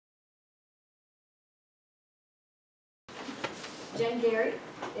Jen Gary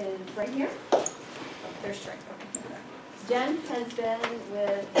is right here. Oh, there's Trey. Okay. Jen has been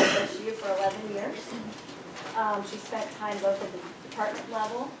with FSU for 11 years. She spent time both at the department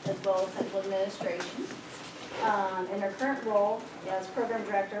level as well as central administration. In her current role as program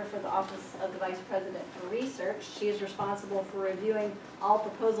director for the Office of the Vice President for Research, she is responsible for reviewing all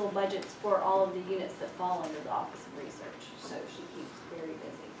proposal budgets for all of the units that fall under the Office of Research. So she keeps very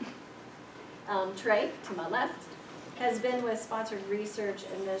busy. Trey, to my left, has been with Sponsored Research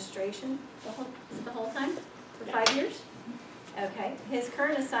Administration the whole time, for 5 years. Okay. His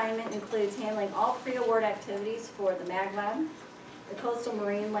current assignment includes handling all pre-award activities for the Mag Lab, the Coastal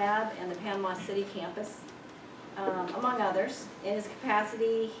Marine Lab, and the Panama City campus, among others. In his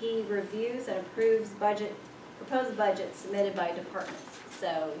capacity, he reviews and approves proposed budgets submitted by departments.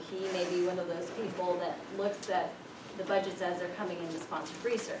 So he may be one of those people that looks at the budgets as they're coming into sponsored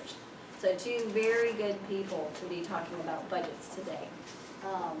research. So two very good people to be talking about budgets today.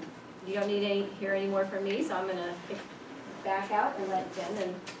 You don't need to hear any more from me, so I'm going to back out and let Jen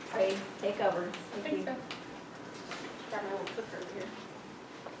and Trey take over. Thank you. Got my little clicker over here.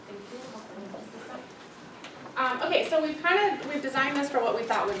 Thank you. Okay, so we've designed this for what we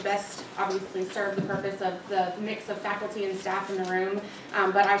thought would best, obviously, serve the purpose of the mix of faculty and staff in the room.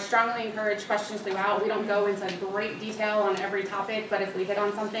 But I strongly encourage questions throughout. We don't go into great detail on every topic, but if we hit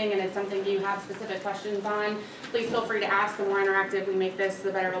on something and it's something you have specific questions on, please feel free to ask. The more interactive we make this,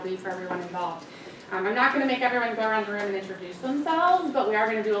 the better it'll be for everyone involved. I'm not going to make everyone go around the room and introduce themselves, but we are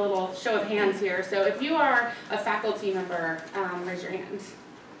going to do a little show of hands here. So if you are a faculty member, raise your hand.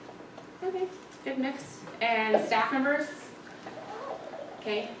 Okay, good mix. And staff members?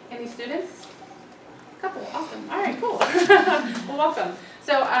 Okay, any students? A couple, awesome. All right, cool. Well, welcome.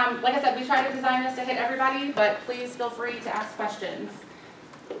 So like I said, we try to design this to hit everybody, but please feel free to ask questions.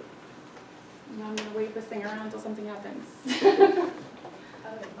 And I'm going to wave this thing around until something happens. It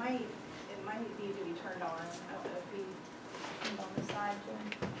might need to be turned on. I don't know if you turned on the side,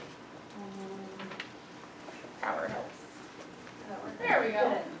 Jen. Power helps. There we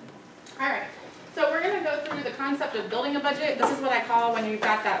go. All right. So we're going to go through the concept of building a budget. This is what I call when you've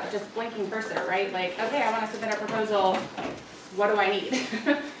got that just blinking cursor, right? Like, okay, I want to submit a proposal. What do I need?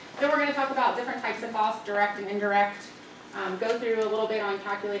 Then we're going to talk about different types of costs, direct and indirect. Go through a little bit on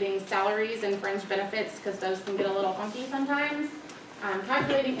calculating salaries and fringe benefits because those can get a little funky sometimes.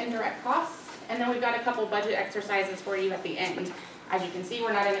 Calculating indirect costs. And then we've got a couple budget exercises for you at the end. As you can see,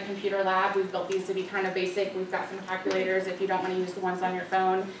 we're not in a computer lab. We've built these to be kind of basic. We've got some calculators if you don't want to use the ones on your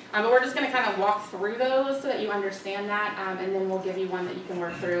phone. But we're just going to kind of walk through those so that you understand that, and then we'll give you one that you can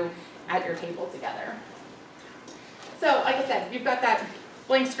work through at your table together. So, like I said, you've got that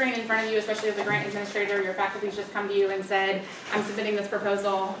blank screen in front of you, especially as a grant administrator. Your faculty's just come to you and said, I'm submitting this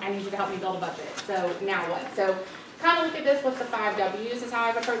proposal. I need you to help me build a budget. So now what? So kind of look at this with the 5 W's is how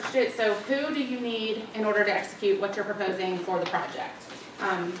I've approached it. So who do you need in order to execute what you're proposing for the project?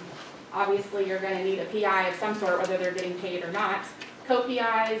 Obviously, you're going to need a PI of some sort, whether they're getting paid or not.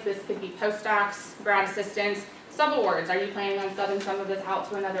 Co-PIs, this could be postdocs, grad assistants. Sub-awards, are you planning on subbing some of this out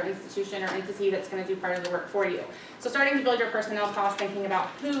to another institution or entity that's going to do part of the work for you? So starting to build your personnel costs, thinking about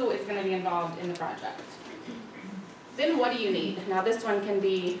who is going to be involved in the project. Then what do you need? Now this one can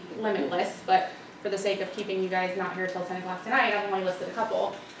be limitless, but for the sake of keeping you guys not here till 10 o'clock tonight, I've only listed a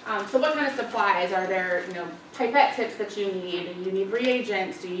couple. So what kind of supplies? Are there, pipette tips that you need? Do you need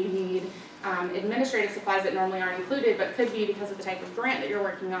reagents? Do you need administrative supplies that normally aren't included but could be because of the type of grant that you're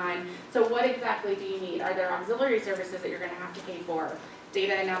working on? So what exactly do you need? Are there auxiliary services that you're going to have to pay for?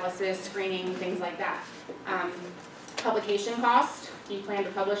 Data analysis, screening, things like that. Publication cost. Do you plan to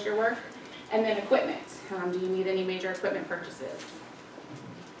publish your work? And then equipment. Do you need any major equipment purchases?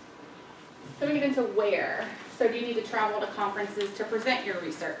 So we get into where. So do you need to travel to conferences to present your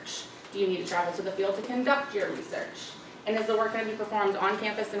research? Do you need to travel to the field to conduct your research? And is the work going to be performed on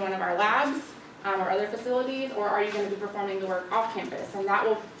campus in one of our labs or other facilities, or are you going to be performing the work off campus? And that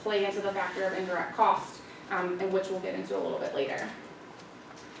will play into the factor of indirect cost, and which we'll get into a little bit later.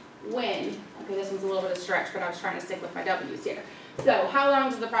 When? Okay, this one's a little bit of a stretch, but I was trying to stick with my W's here. So how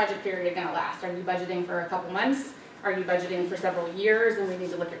long is the project period going to last? Are you budgeting for a couple months? Are you budgeting for several years, and we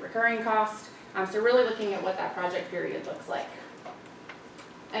need to look at recurring cost? So really looking at what that project period looks like.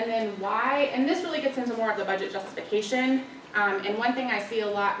 And then why, and this really gets into more of the budget justification. And one thing I see a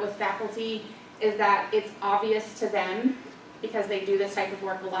lot with faculty is that it's obvious to them because they do this type of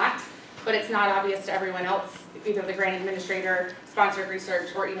work a lot, but it's not obvious to everyone else, either the grant administrator, sponsored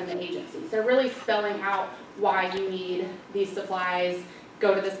research, or even the agency. So really spelling out why you need these supplies,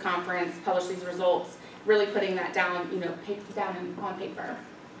 go to this conference, publish these results, really putting that down, down on paper.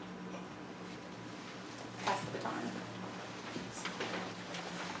 Pass the baton.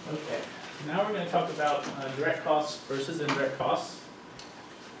 Okay, now we're going to talk about direct costs versus indirect costs.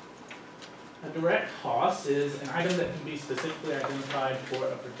 A direct cost is an item that can be specifically identified for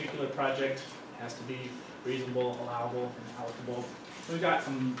a particular project. It has to be reasonable, allowable, and allocable. So we've got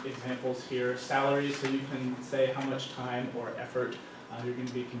some examples here. Salaries, so you can say how much time or effort you're going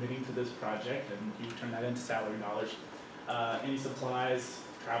to be committing to this project, and you turn that into salary dollars. Any supplies,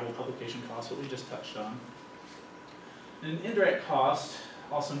 travel, publication costs, what we just touched on. And an indirect cost,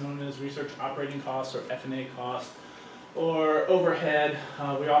 also known as research operating costs or F&A costs, or overhead.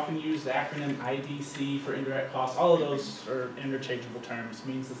 We often use the acronym IDC for indirect costs. All of those are interchangeable terms,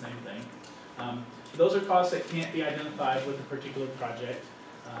 means the same thing. Those are costs that can't be identified with a particular project,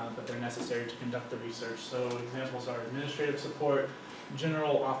 but they're necessary to conduct the research. So examples are administrative support,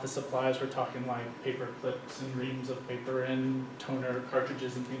 general office supplies. We're talking like paper clips and reams of paper and toner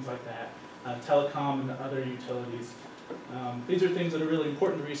cartridges and things like that. Telecom and other utilities. These are things that are really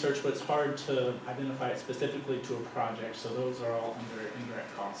important to research, but it's hard to identify it specifically to a project. So those are all under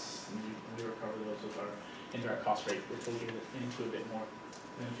indirect costs, and we recover those with our indirect cost rate, which we'll get into a bit more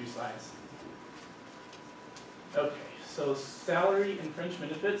in a few slides. Okay, so salary and fringe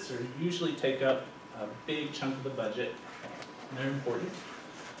benefits usually take up a big chunk of the budget, and they're important.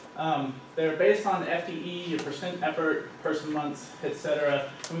 They're based on FTE, your percent effort, person months, etc.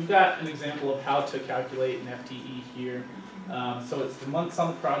 And we've got an example of how to calculate an FTE here. So it's the months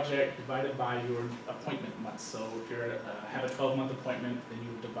on the project divided by your appointment months. So if you have a 12-month appointment, then you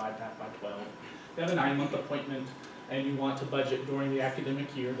would divide that by 12. If you have a 9-month appointment and you want to budget during the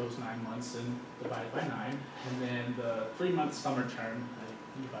academic year, those 9 months, and divide it by 9. And then the 3-month summer term,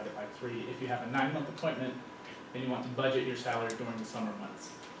 you divide it by 3. If you have a 9-month appointment and you want to budget your salary during the summer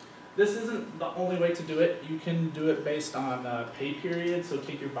months. This isn't the only way to do it. You can do it based on pay period, so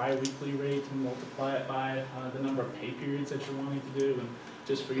take your bi-weekly rate and multiply it by the number of pay periods that you're wanting to do. And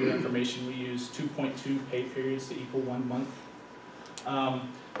just for your information, we use 2.2 pay periods to equal 1 month.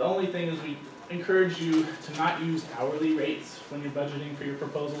 The only thing is we encourage you to not use hourly rates when you're budgeting for your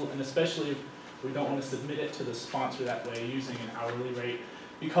proposal, and especially if we don't want to submit it to the sponsor that way using an hourly rate,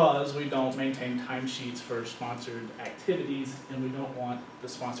 because we don't maintain timesheets for sponsored activities, and we don't want the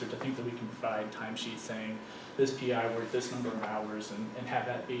sponsor to think that we can provide timesheets saying this PI worked this number of hours and have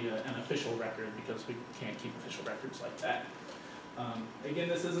that be an official record, because we can't keep official records like that. Again,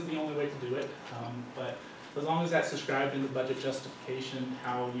 this isn't the only way to do it, but as long as that's described in the budget justification,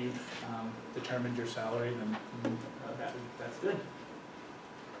 how you've determined your salary, then that's good.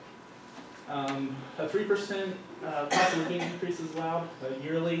 A 3% cost of living increase is allowed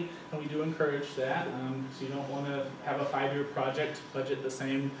yearly, and we do encourage that. So you don't want to have a 5-year project, budget the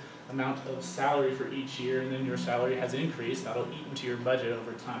same amount of salary for each year, and then your salary has increased. That'll eat into your budget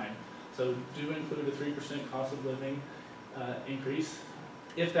over time. So do include a 3% cost of living increase,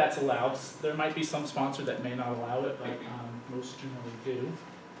 if that's allowed. There might be some sponsor that may not allow it, but most generally do.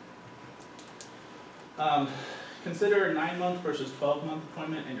 Consider a 9-month versus 12-month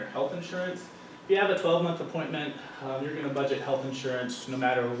appointment and your health insurance. If you have a 12-month appointment, you're going to budget health insurance no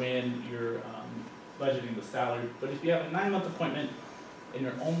matter when you're budgeting the salary. But if you have a 9-month appointment and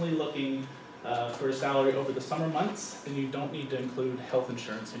you're only looking for a salary over the summer months, then you don't need to include health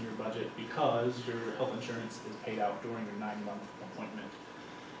insurance in your budget, because your health insurance is paid out during your 9-month appointment.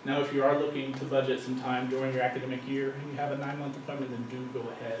 Now, if you are looking to budget some time during your academic year and you have a 9-month appointment, then do go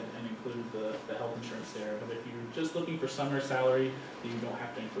ahead and include the health insurance there. But if you're just looking for summer salary, then you don't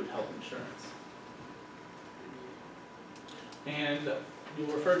have to include health insurance. And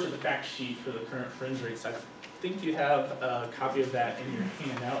you'll refer to the fact sheet for the current fringe rates. I think you have a copy of that in your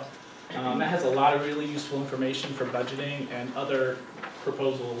handout. That has a lot of really useful information for budgeting and other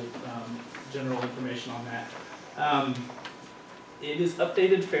proposal general information on that. It is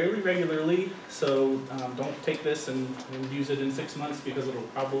updated fairly regularly, so don't take this and use it in 6 months, because it will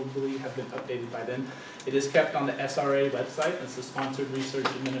probably have been updated by then. It is kept on the SRA website. That's the Sponsored Research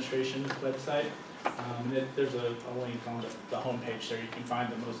Administration website. There's a link on the homepage there. You can find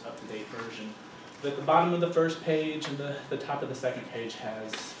the most up-to-date version. But at the bottom of the first page and the top of the second page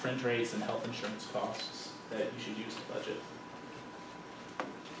has fringe rates and health insurance costs that you should use to budget.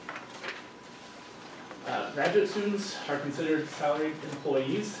 Graduate students are considered salaried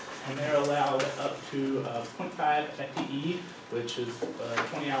employees, and they're allowed up to 0.5 FTE, which is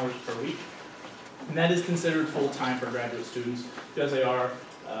 20 hours per week. And that is considered full-time for graduate students, because they are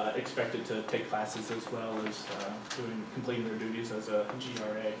expected to take classes as well as completing their duties as a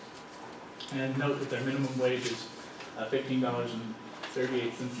GRA. And note that their minimum wage is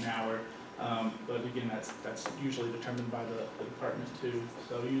 $15.38 an hour. But again, that's usually determined by the department too.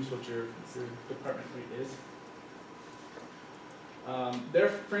 So use what your department rate is. Their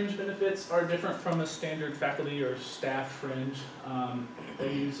fringe benefits are different from a standard faculty or staff fringe.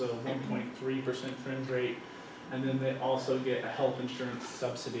 They use a 1.3% fringe rate, and then they also get a health insurance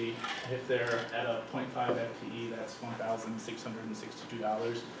subsidy. If they're at a 0.5 FTE, that's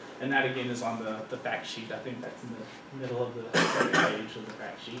 $1,662. And that again is on the fact sheet. I think that's in the middle of the second page of the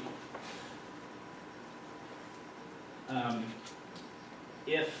fact sheet.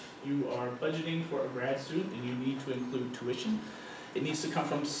 If you are budgeting for a grad student and you need to include tuition, it needs to come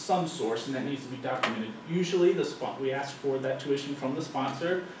from some source, and that needs to be documented. Usually we ask for that tuition from the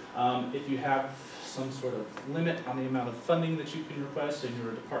sponsor. If you have some sort of limit on the amount of funding that you can request and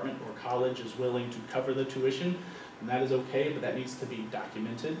your department or college is willing to cover the tuition, and that is okay, but that needs to be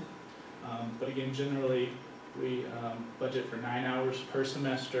documented. But again, generally, we budget for 9 hours per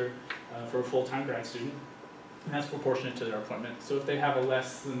semester for a full-time grad student, and that's proportionate to their appointment. So if they have a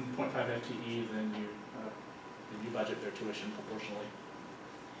less than 0.5 FTE, then you budget their tuition proportionally.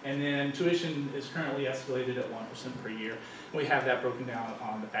 And then tuition is currently escalated at 1% per year. We have that broken down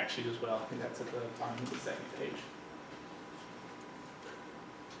on the fact sheet as well. I think that's at the bottom of the second page.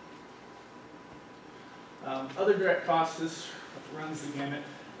 Other direct costs, this runs the gamut.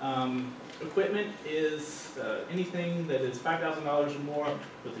 Equipment is anything that is $5,000 or more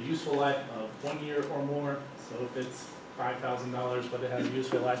with a useful life of 1 year or more. So if it's $5,000 but it has a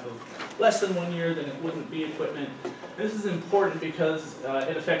useful life of less than 1 year, then it wouldn't be equipment. And this is important because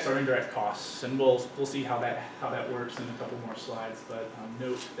it affects our indirect costs, and we'll see how that works in a couple more slides. But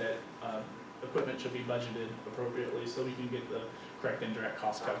note that equipment should be budgeted appropriately so we can get the correct indirect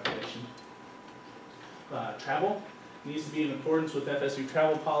cost calculation. Travel needs to be in accordance with FSU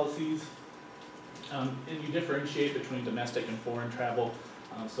travel policies, and you differentiate between domestic and foreign travel.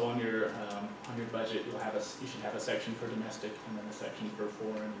 So on your budget, you should have a section for domestic and then a section for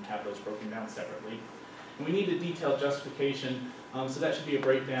foreign, and have those broken down separately. And we need a detailed justification, so that should be a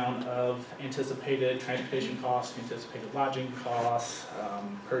breakdown of anticipated transportation costs, anticipated lodging costs,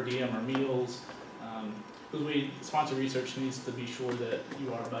 per diem or meals. Because sponsor research needs to be sure that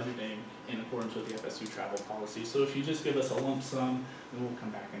you are budgeting in accordance with the FSU travel policy. So if you just give us a lump sum, then we'll come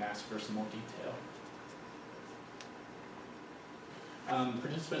back and ask for some more detail.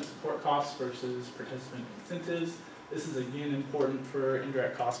 Participant support costs versus participant incentives. This is again important for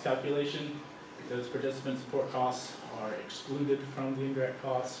indirect cost calculation because participant support costs are excluded from the indirect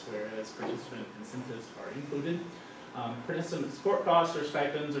costs, whereas participant incentives are included. Participant support costs are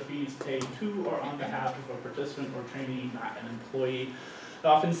stipends or fees paid to or on behalf of a participant or trainee, not an employee. I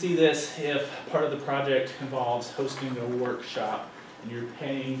often see this if part of the project involves hosting a workshop and you're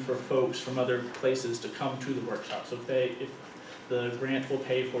paying for folks from other places to come to the workshop. So if the grant will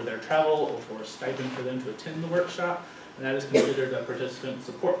pay for their travel or for a stipend for them to attend the workshop, and that is considered a participant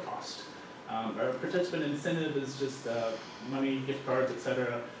support cost. Our participant incentive is just money, gift cards,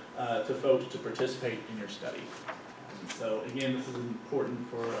 etc. To folks to participate in your study. So again, this is important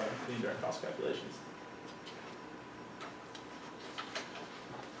for the indirect cost calculations.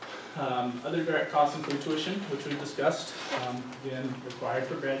 Other direct costs include tuition, which we've discussed, again, required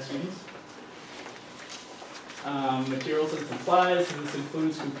for grad students. Materials and supplies, and this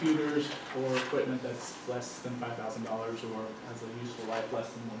includes computers or equipment that's less than $5,000 or has a useful life less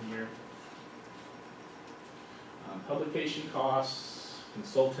than 1 year. Publication costs,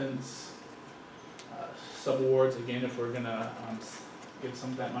 consultants, subawards, again, if we're going to give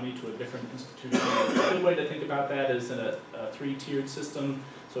some of that money to a different institution. A good way to think about that is in a three-tiered system.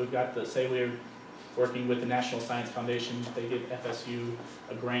 So we've got say we're working with the National Science Foundation, they give FSU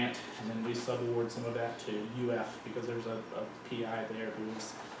a grant, and then we subaward some of that to UF because there's a PI there who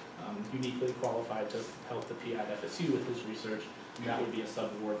is uniquely qualified to help the PI at FSU with his research, and that would be a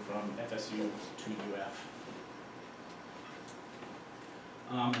subaward from FSU to UF.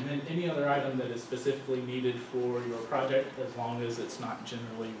 And then any other item that is specifically needed for your project, as long as it's not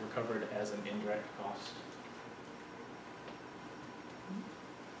generally recovered as an indirect cost.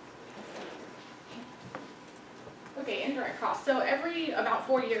 Okay, indirect costs. So every about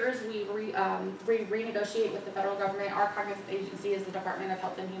 4 years, we renegotiate with the federal government. Our cognizant agency is the Department of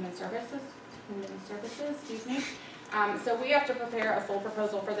Health and Human Services. Excuse me. So we have to prepare a full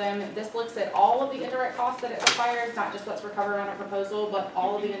proposal for them. This looks at all of the indirect costs that it requires, not just what's recovered on a proposal, but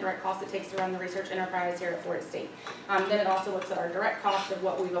all of the indirect costs it takes to run the research enterprise here at Florida State. Then it also looks at our direct costs of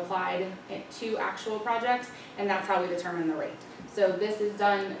what we've applied to actual projects, and that's how we determine the rate. So this is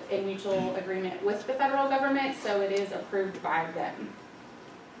done in mutual agreement with the federal government, so it is approved by them.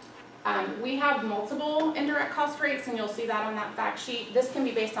 We have multiple indirect cost rates, and you'll see that on that fact sheet. This can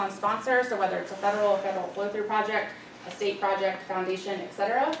be based on sponsor, so whether it's a federal flow-through project, a state project, foundation,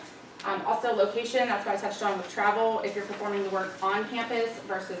 etc. Also location, that's what I touched on with travel, if you're performing the work on campus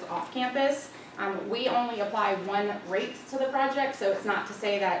versus off campus. We only apply one rate to the project, so it's not to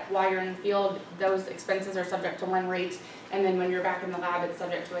say that while you're in the field, those expenses are subject to one rate, and then when you're back in the lab, it's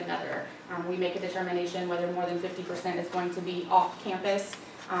subject to another. We make a determination whether more than 50% is going to be off campus,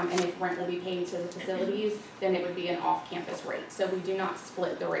 and if rent will be paid to the facilities, then it would be an off-campus rate. So we do not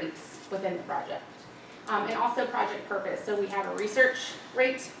split the rates within the project. And also project purpose. So we have a research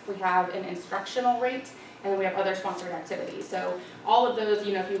rate, we have an instructional rate, and then we have other sponsored activities. So all of those,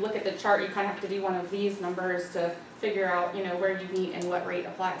 if you look at the chart, you kind of have to do one of these numbers to figure out, where you meet and what rate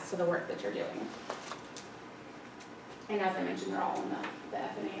applies to the work that you're doing. And as I mentioned, they're all on the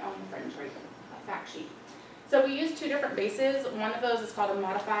F&A on the fringe rate fact sheet. So we use two different bases. One of those is called a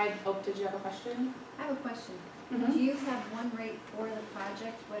modified. Oh, did you have a question? I have a question. Mm-hmm. Do you have one rate for the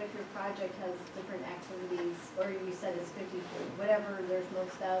project? What if your project has different activities, or you said it's 50, whatever there's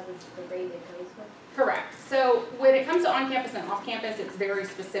most of, is the rate it goes with? Correct. So when it comes to on-campus and off-campus, it's very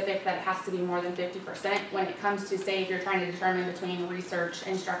specific that it has to be more than 50%. When it comes to, say, if you're trying to determine between research,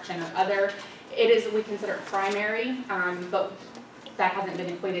 instruction, or other, we consider it primary, but that hasn't been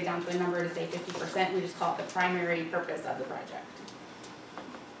equated down to a number to say 50%. We just call it the primary purpose of the project.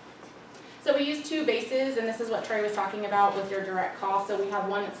 So we use two bases, and this is what Trey was talking about with your direct cost. So we have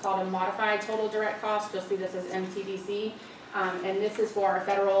one that's called a modified total direct cost. You'll see this as MTDC. And this is for our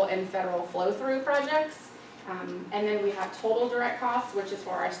federal and federal flow-through projects. And then we have total direct costs, which is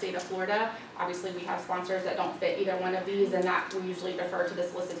for our state of Florida. Obviously, we have sponsors that don't fit either one of these, and that we usually defer to the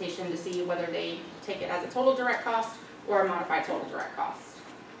solicitation to see whether they take it as a total direct cost or a modified total direct cost.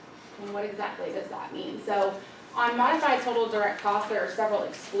 And what exactly does that mean? So on modified total direct cost, there are several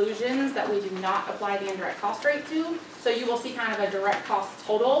exclusions that we do not apply the indirect cost rate to. So you will see kind of a direct cost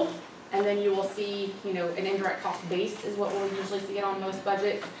total, and then you will see, an indirect cost base is what we'll usually see it on most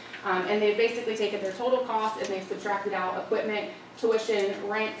budgets. And they've basically taken their total cost and they've subtracted out equipment, tuition,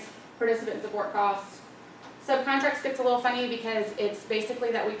 rent, participant support costs. Subcontracts gets a little funny because it's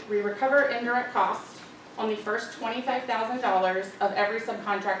basically that we recover indirect costs on the first $25,000 of every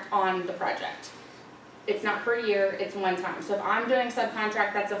subcontract on the project. It's not per year, it's one time. So if I'm doing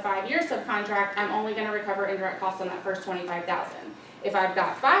subcontract, that's a 5-year subcontract, I'm only gonna recover indirect costs on that first $25,000. If I've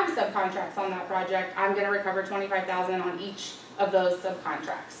got 5 subcontracts on that project, I'm gonna recover $25,000 on each of those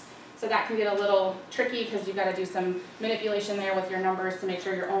subcontracts. So that can get a little tricky because you've gotta do some manipulation there with your numbers to make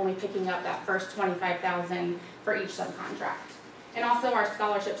sure you're only picking up that first $25,000 for each subcontract. And also our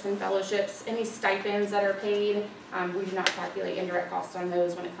scholarships and fellowships, any stipends that are paid, we do not calculate indirect costs on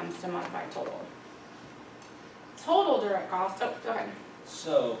those when it comes to modified total. Total direct cost, oh, go ahead.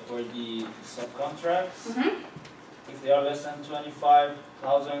 So for the subcontracts, Mm-hmm. if they are less than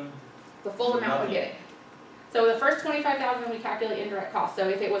 25,000, The full amount we get it. So the first $25,000 we calculate indirect cost. So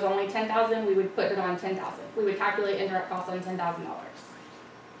if it was only $10,000, we would put it on $10,000. We would calculate indirect cost on $10,000.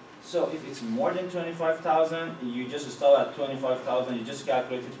 so if it's more than 25,000, you just start at 25,000, you just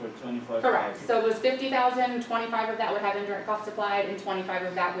calculate it for 25,000. Correct. So it was $50,000, 25 of that would have indirect cost applied, and 25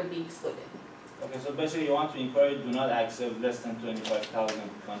 of that would be excluded. Okay, so basically you want to encourage, do not accept less than 25,000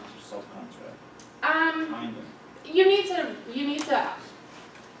 subcontract. Kind of. You need to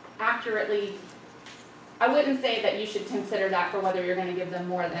accurately. I wouldn't say that you should consider that for whether you're going to give them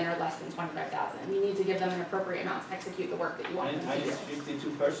more than or less than 25,000. You need to give them an appropriate amount to execute the work that you want them to do. And it's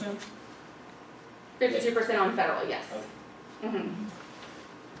 52%? 52% on federal, yes. Okay. Mm-hmm.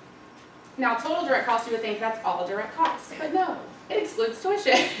 Now, total direct cost, you would think that's all direct costs, but no, it excludes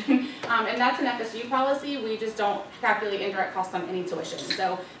tuition. And that's an FSU policy. We just don't calculate indirect costs on any tuition.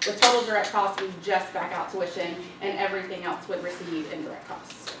 So with total direct costs, we just back out tuition, and everything else would receive indirect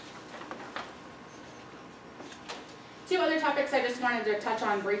costs. 2 other topics I just wanted to touch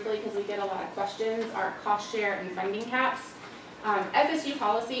on briefly because we get a lot of questions are cost share and funding caps. FSU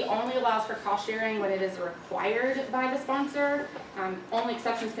policy only allows for cost sharing when it is required by the sponsor. Only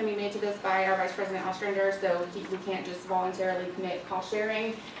exceptions can be made to this by our Vice President Ostrander, so we can't just voluntarily commit cost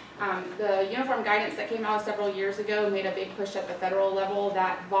sharing. The uniform guidance that came out several years ago made a big push at the federal level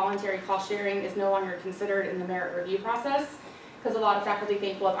that voluntary cost sharing is no longer considered in the merit review process. Because a lot of faculty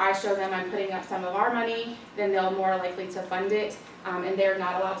think, well, if I show them I'm putting up some of our money, then they're more likely to fund it, and they're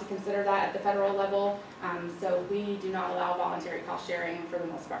not allowed to consider that at the federal level. So we do not allow voluntary cost sharing for the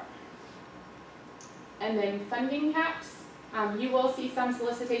most part. And then funding caps. You will see some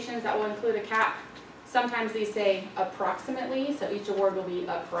solicitations that will include a cap. Sometimes these say approximately, so each award will be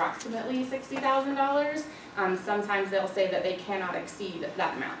approximately $60,000. Sometimes they'll say that they cannot exceed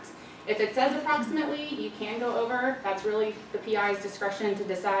that amount. If it says approximately, you can go over. That's really the PI's discretion to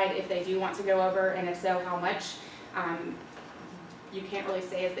decide if they do want to go over, and if so, how much. you can't really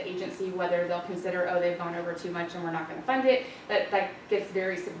say as the agency whether they'll consider, oh, they've gone over too much and we're not gonna fund it. That gets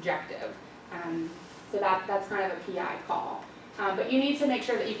very subjective. So that's kind of a PI call. But you need to make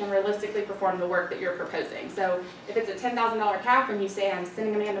sure that you can realistically perform the work that you're proposing. So if it's a $10,000 cap and you say I'm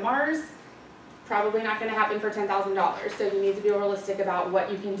sending a man to Mars, probably not gonna happen for $10,000. So you need to be realistic about what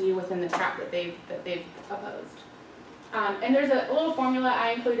you can do within the cap that they've proposed. And there's a little formula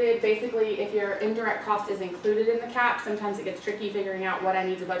I included. Basically, if your indirect cost is included in the cap, sometimes it gets tricky figuring out what I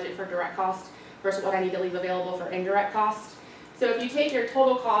need to budget for direct cost versus what I need to leave available for indirect cost. So if you take your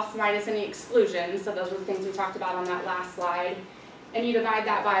total cost minus any exclusions, so those were the things we talked about on that last slide, and you divide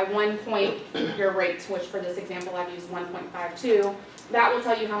that by 1 point, your rate, which for this example I've used 1.52, that will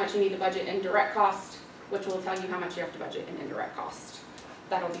tell you how much you need to budget in direct cost, which will tell you how much you have to budget in indirect cost.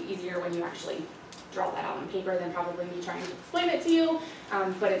 That'll be easier when you actually draw that out on paper than probably me trying to explain it to you,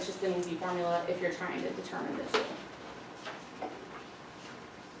 but it's just an easy formula if you're trying to determine the two.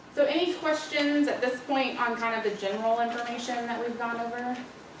 So any questions at this point on kind of the general information that we've gone over?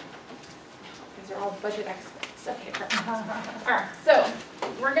 These are all budget experts. Okay, perfect. All right, so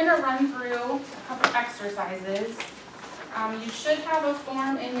we're going to run through a couple exercises. You should have a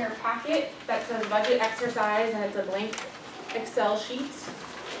form in your packet that says budget exercise, and it's a blank Excel sheet.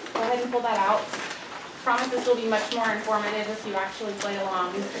 Go ahead and pull that out. Promise this will be much more informative if you actually play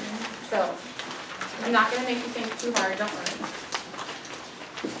along. So I'm not going to make you think too hard, don't worry.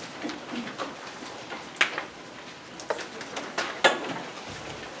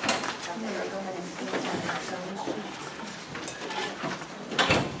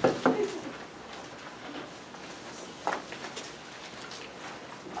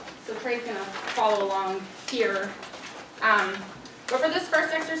 So Trey's going to follow along here. But for this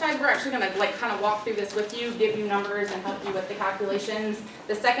first exercise, we're actually going to kind of walk through this with you, give you numbers and help you with the calculations.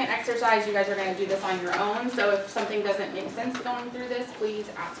 The second exercise, you guys are going to do this on your own. So if something doesn't make sense going through this, please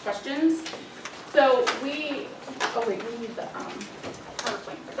ask questions. So we need the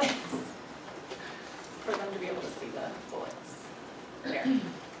PowerPoint for this, for them to be able to see the bullets. There.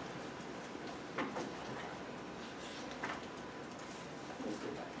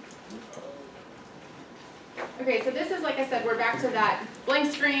 Okay, so this is, like I said, we're back to that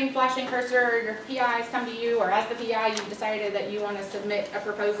blank screen, flashing cursor, your PIs come to you, or as the PI, you've decided that you want to submit a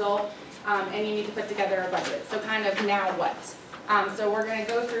proposal, and you need to put together a budget. So kind of now what? So we're going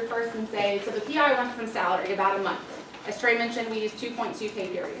to go through first and say, so the PI wants some salary, about a month. As Trey mentioned, we use 2.2 pay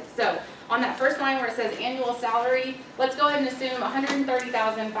periods. So on that first line where it says annual salary, let's go ahead and assume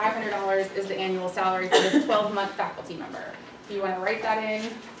 $130,500 is the annual salary for this 12-month faculty member. If you want to write that in,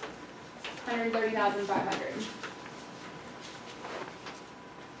 $130,500.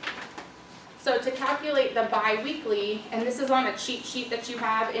 So to calculate the biweekly, and this is on a cheat sheet that you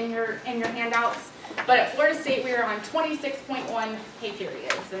have in your handouts, but at Florida State we are on 26.1 pay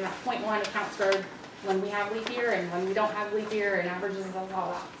periods, and that 0.1 accounts for when we have leap year and when we don't have leap year and averages us all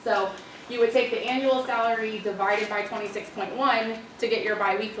out. So you would take the annual salary divided by 26.1 to get your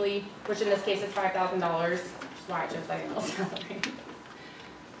biweekly, which in this case is $5,000, which is why I chose that annual salary.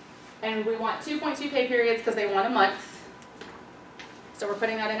 And we want 2.2 pay periods because they want a month. So we're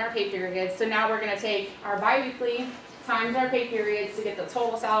putting that in our pay periods. So now we're going to take our biweekly times our pay periods to get the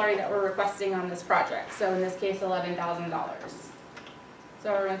total salary that we're requesting on this project. So in this case, $11,000.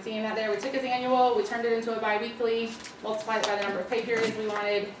 So everyone's seeing that there. We took his annual, we turned it into a biweekly, multiplied it by the number of pay periods we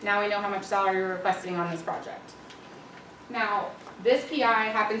wanted. Now we know how much salary we're requesting on this project. Now, this PI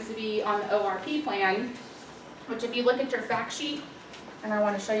happens to be on the ORP plan, which if you look at your fact sheet, and I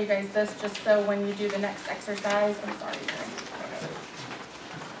want to show you guys this just so when you do the next exercise, I'm sorry.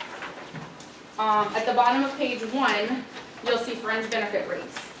 At the bottom of page 1, you'll see fringe benefit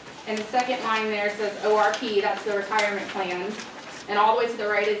rates. And the second line there says ORP, that's the retirement plan. And all the way to the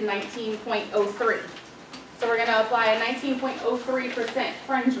right is 19.03. So we're going to apply a 19.03%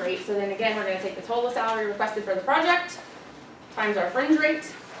 fringe rate. So then again, we're going to take the total salary requested for the project times our fringe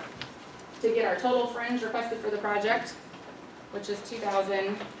rate to get our total fringe requested for the project, which is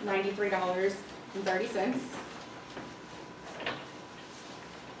 $2,093.30.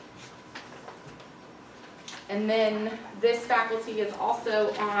 And then this faculty is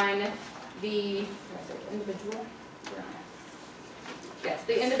also on the individual. Yes,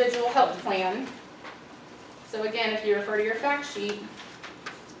 the individual health plan. So again, if you refer to your fact sheet,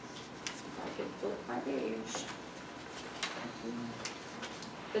 if I could flip my page,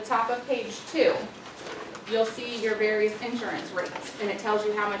 the top of page 2. You'll see your various insurance rates, and it tells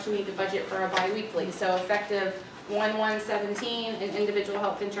you how much you need to budget for a biweekly. So effective 1/1/17, an individual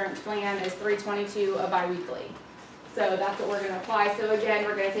health insurance plan is $322 a biweekly. So that's what we're gonna apply. So again,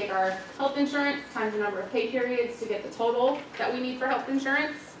 we're gonna take our health insurance times the number of pay periods to get the total that we need for health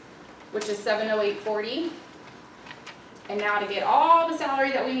insurance, which is $708.40. And now to get all the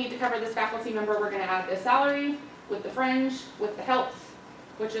salary that we need to cover this faculty member, we're gonna add the salary with the fringe, with the health,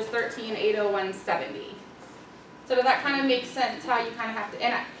 which is $13,801.70. So does that kind of make sense how you kind of have to,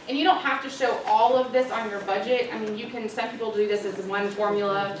 and you don't have to show all of this on your budget. I mean, you can, some people do this as one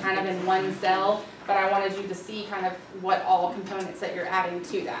formula, kind of in one cell, but I wanted you to see kind of what all components that you're adding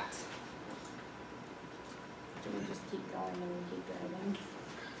to that. Do we just keep going and we keep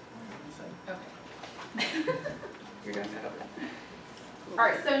going? Okay. You're doing that, okay. All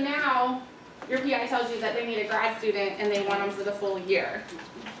right, so now your PI tells you that they need a grad student and they want them for the full year.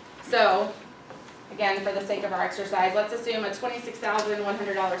 So, again, for the sake of our exercise, let's assume a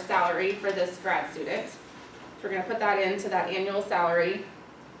 $26,100 salary for this grad student. So we're going to put that into that annual salary.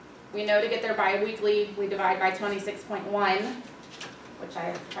 We know to get their biweekly, we divide by 26.1, which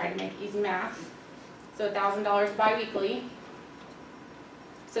I tried to make easy math. So $1,000 biweekly.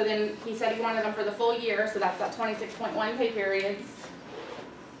 So then he said he wanted them for the full year, so that's that 26.1 pay periods.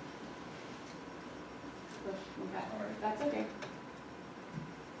 That's okay.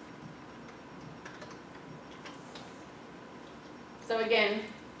 So again,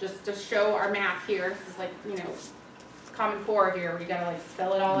 just to show our math here, this is like, you know, Common Core here, where you gotta like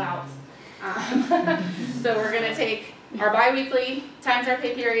spell it all out. So we're gonna take our biweekly times our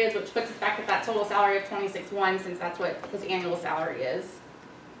pay periods, which puts us back at that total salary of $26,100, since that's what his annual salary is.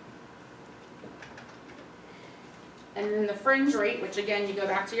 And then the fringe rate, which again, you go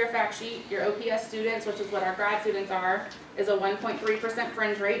back to your fact sheet, your OPS students, which is what our grad students are, is a 1.3%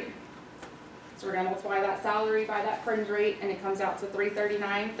 fringe rate. So we're going to multiply that salary by that fringe rate, and it comes out to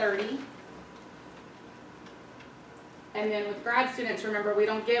 $339.30. And then with grad students, remember, we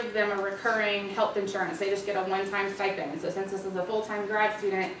don't give them a recurring health insurance. They just get a one-time stipend. So since this is a full-time grad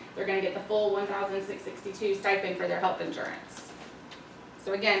student, they're going to get the full $1,662 stipend for their health insurance.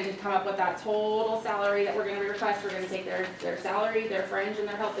 So again, to come up with that total salary that we're going to request, we're going to take their salary, their fringe, and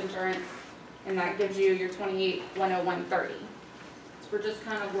their health insurance, and that gives you your $28,101.30. So we're just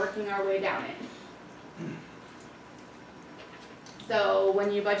kind of working our way down it. So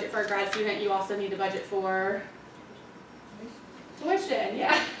when you budget for a grad student, you also need to budget for tuition,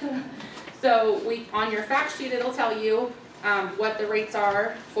 yeah. So on your fact sheet, it'll tell you what the rates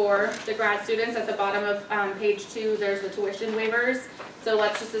are for the grad students. At the bottom of page 2, there's the tuition waivers. So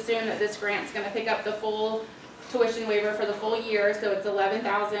let's just assume that this grant's going to pick up the full tuition waiver for the full year. So it's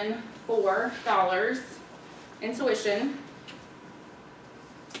 $11,004 in tuition.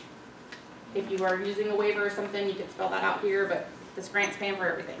 If you are using a waiver or something, you could spell that out here, but this grant's paying for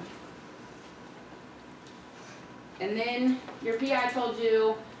everything. And then your PI told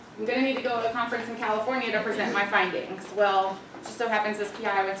you, I'm going to need to go to a conference in California to present my findings. Well, it just so happens this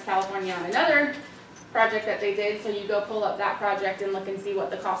PI went to California on another project that they did, so you go pull up that project and look and see what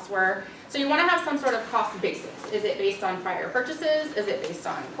the costs were. So you want to have some sort of cost basis. Is it based on prior purchases? Is it based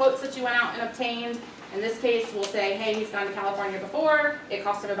on quotes that you went out and obtained? In this case, we'll say, hey, he's gone to California before. It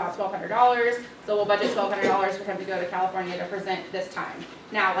cost him about $1,200, so we'll budget $1,200 for him to go to California to present this time.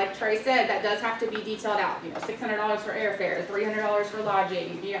 Now, like Trey said, that does have to be detailed out. You know, $600 for airfare, $300 for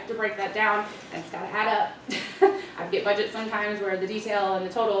lodging. You have to break that down, and it's got to add up. I get budgets sometimes where the detail and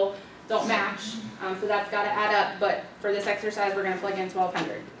the total don't match, so that's got to add up. But for this exercise, we're going to plug in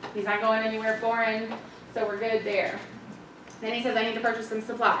 $1,200. He's not going anywhere foreign, so we're good there. Then he says, I need to purchase some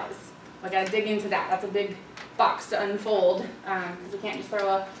supplies. I got to dig into that. That's a big box to unfold, because we can't just throw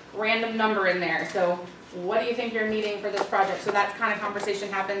a random number in there. So what do you think you're needing for this project? So that kind of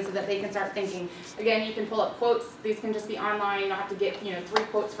conversation happens so that they can start thinking. Again, you can pull up quotes. These can just be online. You don't have to get 3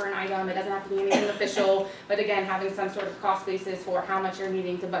 quotes for an item. It doesn't have to be anything official. But again, having some sort of cost basis for how much you're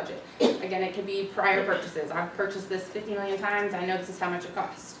needing to budget. Again, it could be prior purchases. I've purchased this 50 million times. I know this is how much it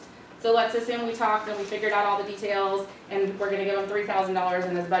costs. So let's assume we talked and we figured out all the details, and we're going to give them $3,000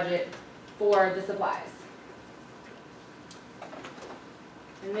 in this budget for the supplies.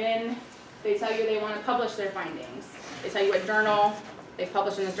 And then they tell you they want to publish their findings. They tell you what journal, they've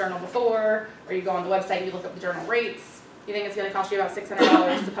published in this journal before, or you go on the website and you look up the journal rates. You think it's going to cost you about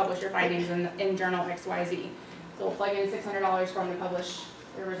 $600 to publish your findings in journal XYZ. So we'll plug in $600 for them to publish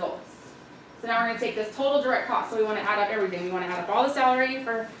their results. So now we're going to take this total direct cost. So we want to add up everything. We want to add up all the salary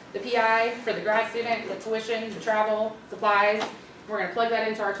for the PI, for the grad student, the tuition, the travel, supplies. We're going to plug that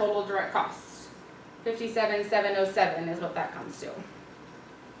into our total direct cost. $57,707 is what that comes to.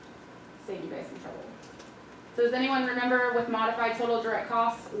 Save you guys some trouble. So does anyone remember with modified total direct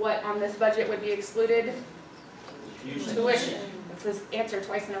costs what on this budget would be excluded? Tuition. It's this answer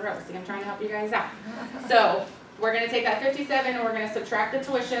twice in a row. See, I'm trying to help you guys out. So we're gonna take that 57 and we're gonna subtract the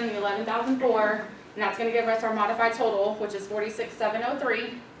tuition, the 11,004, and that's gonna give us our modified total, which is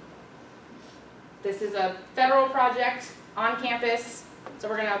 46,703. This is a federal project on campus, so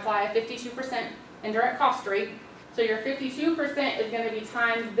we're gonna apply a 52% indirect cost rate. So your 52% is gonna be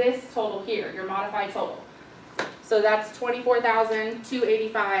times this total here, your modified total. So that's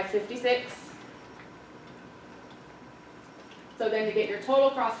 24,285.56. So then to get your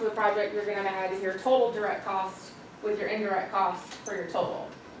total cost for the project, you're gonna add your total direct cost with your indirect cost for your total.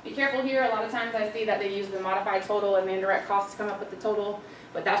 Be careful here, a lot of times I see that they use the modified total and the indirect cost to come up with the total,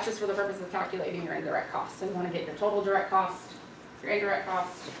 but that's just for the purpose of calculating your indirect cost. So you wanna get your total direct cost, your indirect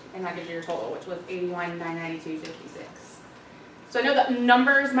cost, and that gives you your total, which was 81,992.56. So I know that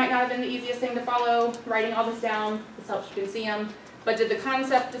numbers might not have been the easiest thing to follow, writing all this down, this helps you can see them, but did the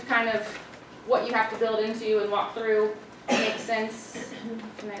concept of kind of what you have to build into and walk through make sense?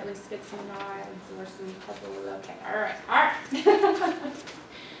 Can I at least get some nods or some puzzles? Okay, alright.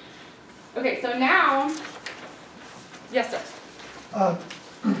 Okay, so now, yes sir.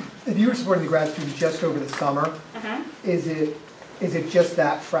 If you were supporting the grad students just over the summer, is it just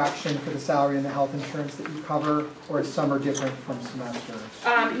that fraction for the salary and the health insurance that you cover, or is summer different from semester?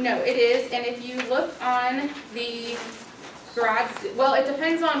 No, it is, and if you look on the well, it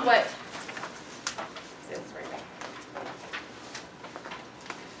depends on what.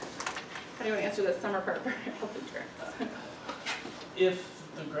 How do you want to answer the summer part for health insurance? If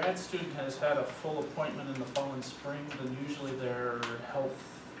the grad student has had a full appointment in the fall and spring, then usually their health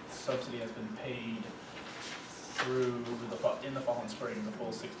subsidy has been paid through in the fall and spring, the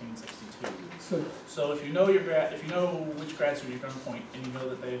full 1662. So if you know which grad student you're going to appoint, and you know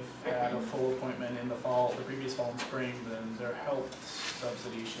that they've had a full appointment in the previous fall and spring, then their health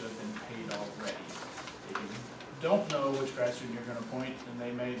subsidy should have been paid already. If you don't know which grad student you're going to appoint, then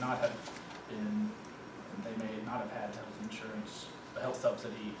they may not have had health insurance, the health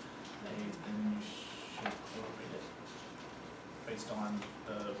subsidy paid, then you should prorate it based on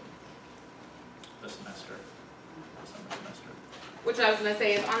the semester, summer semester. Which I was going to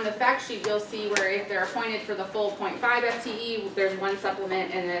say is on the fact sheet you'll see where if they're appointed for the full 0.5 FTE, there's one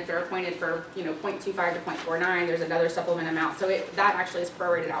supplement, and then if they're appointed for 0.25 to 0.49, there's another supplement amount. So that actually is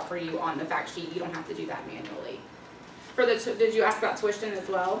prorated out for you on the fact sheet. You don't have to do that manually. Did you ask about tuition as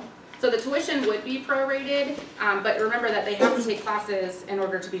well? So the tuition would be prorated, but remember that they have to take classes in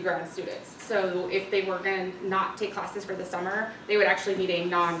order to be grad students. So if they were going to not take classes for the summer, they would actually need a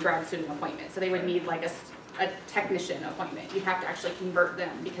non-grad student appointment. So they would need like a technician appointment. You'd have to actually convert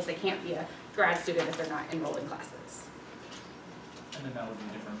them because they can't be a grad student if they're not enrolled in classes. And then that would be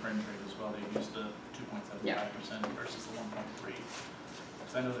different fringe rate as well. They use the 2.75% versus the 1.3.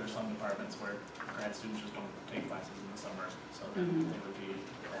 Because I know there are some departments where grad students just don't take classes in the summer, so then they would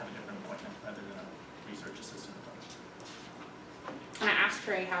have a different appointment rather than a research assistant appointment. And I asked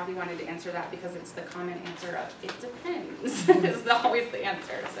Trey how he wanted to answer that because it's the common answer of it depends. Is always the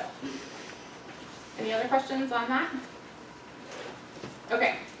answer. So, any other questions on that?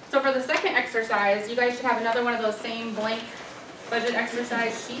 Okay. So for the second exercise, you guys should have another one of those same blank budget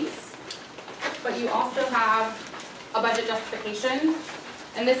exercise sheets, but you also have a budget justification.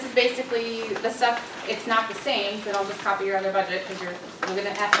 And this is basically the stuff, it's not the same, so I'll just copy your other budget because you're going to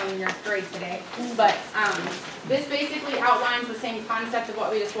F on your grade today. But this basically outlines the same concept of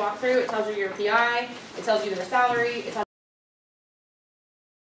what we just walked through. It tells you your PI, it tells you their salary, it tells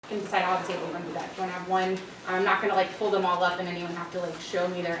you can decide how to table run through that. If you want to have one, I'm not going to like pull them all up and anyone have to like show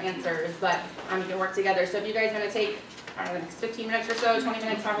me their answers, but you can work together. So if you guys want to take, I don't know, the next 15 minutes or so, 20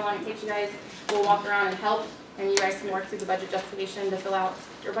 minutes, however long it takes you guys, we'll walk around and help. And you guys can work through the budget justification to fill out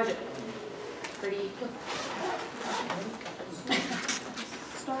your budget. Pretty quick.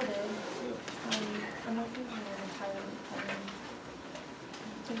 Started. I'm not using an entire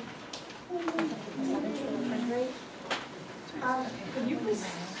could you please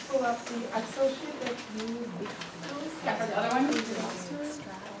pull up the Excel sheet that you Yeah, for the other one? Is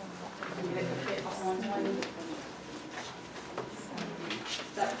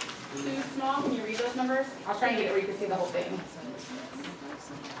that too small? Can you read those numbers? I'll try and get it where you can see the whole thing.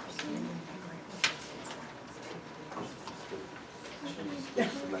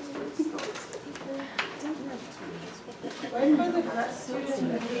 Right for the grad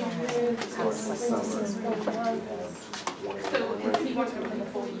student, So he wants to go for the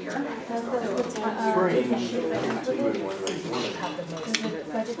full year.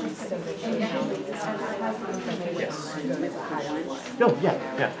 No, yeah,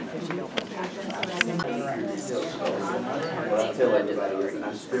 yeah. What I tell everybody is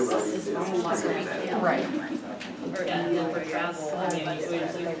I'm still going to do this. Right. Or even for travel, I mean,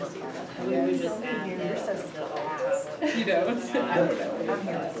 we would just add that. You don't? I don't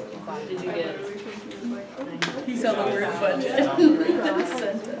know. Did you get? He saw the word budget.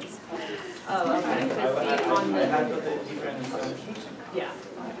 Sentence. Oh, okay. Yeah.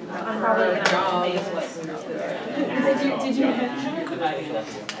 I'm probably gonna have to make what. Did you?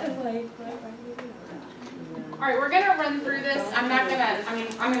 All right, we're gonna run through this. I'm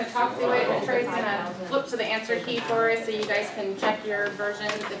gonna talk through it, and Trey's gonna flip to the answer key for us so you guys can check your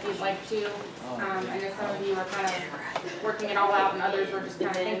versions if you'd like to. I know some of you are kind of working it all out and others were just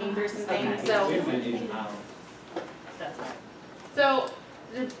kind of thinking through some things, so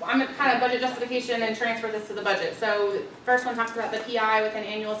I'm gonna kind of budget justification and transfer this to the budget. So the first one talks about the PI with an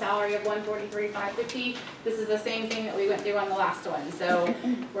annual salary of $143,550. This is the same thing that we went through on the last one. So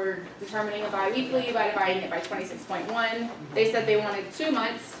we're determining a bi-weekly by dividing it by 26.1. They said they wanted 2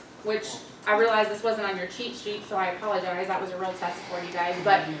 months, which I realized this wasn't on your cheat sheet, so I apologize. That was a real test for you guys.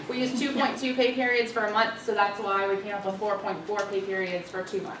 But we used 2.2 pay periods for a month, so that's why we came up with 4.4 pay periods for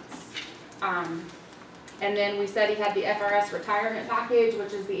 2 months. And then we said he had the FRS retirement package,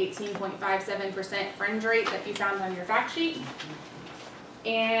 which is the 18.57% fringe rate that you found on your fact sheet.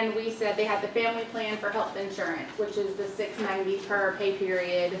 And we said they had the family plan for health insurance, which is the $690 per pay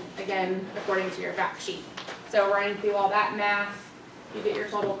period, again, according to your fact sheet. So running through all that math, you get your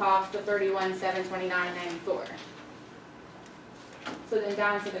total cost of $31,729.94. So then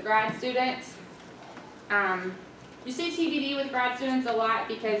down to the grad student. You see TBD with grad students a lot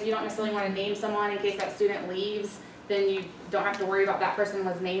because you don't necessarily want to name someone in case that student leaves. Then you don't have to worry about that person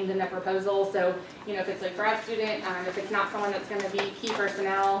was named in the proposal. So, you know, if it's a grad student, if it's not someone that's going to be key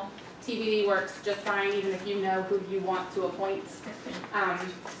personnel, TBD works just fine even if you know who you want to appoint.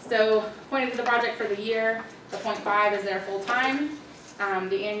 So appointed to the project for the year, the 0.5 is their full time.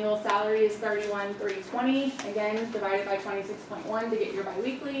 The annual salary is $31,320, again, divided by 26.1 to get your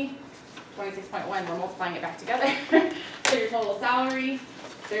biweekly. 26.1, we're multiplying it back together. So your total salary,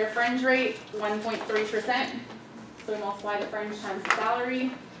 their fringe rate, 1.3%. So we multiply the fringe times the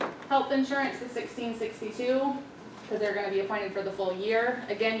salary. Health insurance is $1,662 because they're going to be appointed for the full year.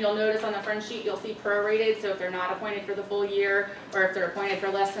 Again, you'll notice on the fringe sheet, you'll see prorated. So if they're not appointed for the full year, or if they're appointed for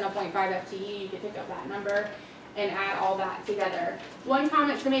less than a 0.5 FTE, you can pick up that number and add all that together. One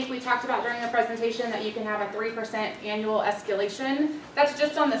comment to make, we talked about during the presentation that you can have a 3% annual escalation. That's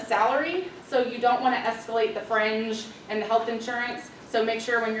just on the salary, so you don't want to escalate the fringe and the health insurance. So make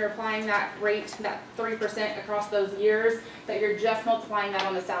sure when you're applying that rate, that 3% across those years, that you're just multiplying that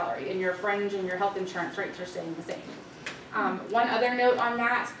on the salary, and your fringe and your health insurance rates are staying the same. One other note on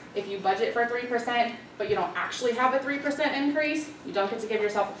that, if you budget for 3%, but you don't actually have a 3% increase, you don't get to give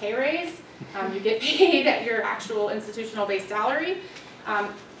yourself a pay raise. You get paid at your actual institutional-based salary.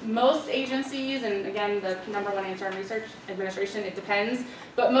 Most agencies, and again, the number one answer in research administration, it depends,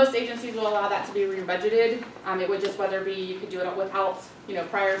 but most agencies will allow that to be re-budgeted. It would just whether be you could do it without, you know,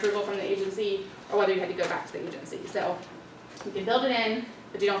 prior approval from the agency, or whether you had to go back to the agency. So you can build it in,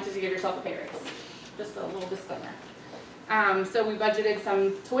 but you don't have to give yourself a pay raise. Just a little disclaimer. So we budgeted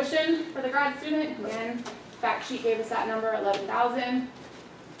some tuition for the grad student. Again, fact sheet gave us that number, $11,000.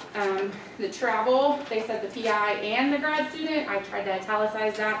 The travel, they said the PI and the grad student. I tried to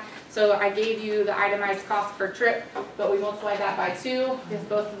italicize that. So I gave you the itemized cost per trip, but we multiplied that by 2 because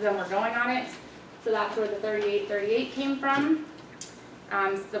both of them were going on it. So that's where the $38.38 came from.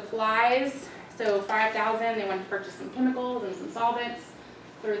 Supplies, so $5,000. They wanted to purchase some chemicals and some solvents.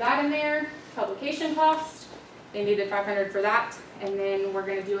 Threw that in there. Publication cost, they needed $500 for that. And then we're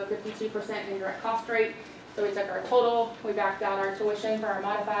going to do a 52% indirect cost rate. So we took our total, we backed out our tuition for our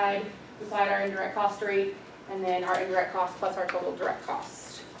modified, we applied our indirect cost rate, and then our indirect cost plus our total direct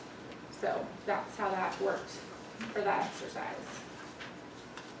cost. So that's how that worked for that exercise.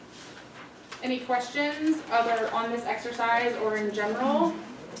 Any questions other on this exercise or in general?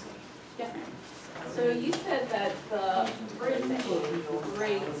 Yes, ma'am. So you said that the fringe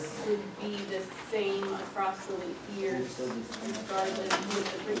rates would be the same across the years regardless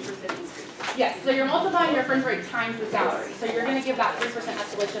with the 3% increase? Yes, so you're multiplying your fringe rate times the salary. So you're going to give that 3%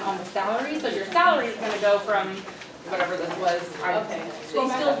 escalation on the salary. So your salary is going to go from whatever this was. Okay, so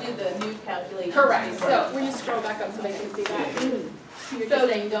they still do the new calculation. Correct, so, will you scroll back up so they can see that? You're So- just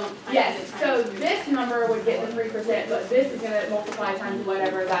saying don't. Yes, so this number would get the 3%, but this is gonna multiply times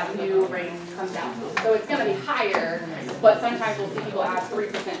whatever that new rate comes out to. So it's gonna be higher, but sometimes we'll see people add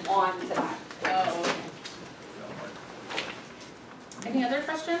 3% on to that. Oh, Any other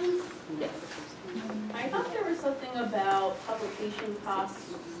questions? Yes. I thought there was something about publication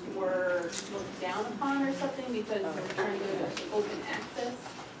costs were looked down upon or something because we're trying to go to open access.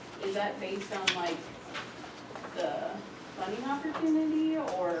 Is that based on like the funding opportunity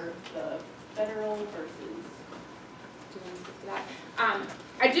or the federal versus? Do you want to speak to that?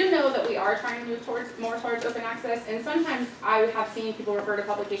 I do know that we are trying to move more towards open access, and sometimes I have seen people refer to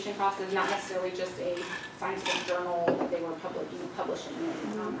publication costs as not necessarily just a scientific journal that they were publishing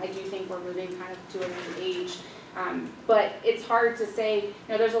in. I do think we're moving kind of to a new age, but it's hard to say,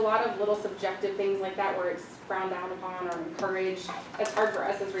 there's a lot of little subjective things like that where it's frowned down upon or encouraged. It's hard for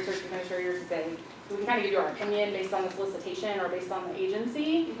us as research administrators to say, we can kind of give you our opinion based on the solicitation or based on the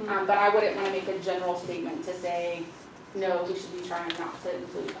agency, but I wouldn't want to make a general statement to say, no, we should be trying not to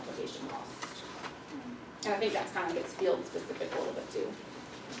include publication costs. And I think that's kind of gets field specific a little bit too.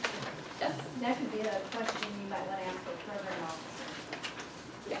 Yes? That could be a question you might want to ask the program officer.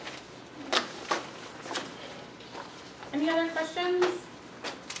 Yeah. Any other questions?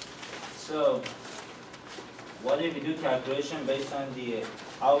 So, what if we do calculation based on the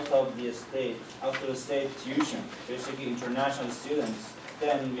out of the state tuition, basically international students,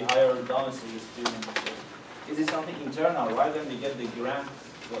 then we hire domestic students? Is it something internal? Why don't we get the grant?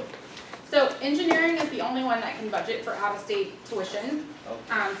 So engineering is the only one that can budget for out-of-state tuition.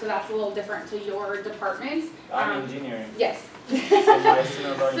 Okay. So that's a little different to your department. I'm engineering. Yes. So my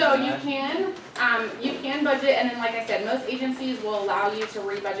students are So international. you can budget, and then like I said, most agencies will allow you to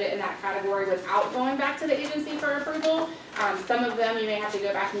rebudget in that category without going back to the agency for approval. Some of them you may have to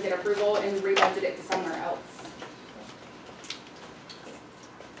go back and get approval and rebudget it to somewhere else.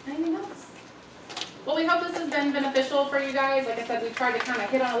 Anything else? Well, we hope this has been beneficial for you guys. Like I said, we tried to kind of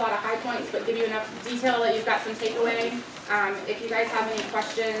hit on a lot of high points, but give you enough detail that you've got some takeaway. If you guys have any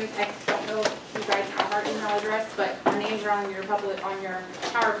questions, I don't know if you guys have our email address, but our names are on your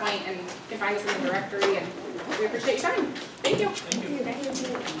PowerPoint, and you can find us in the directory, and we appreciate your time. Thank you. Thank you.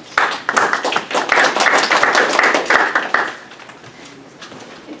 Thank you.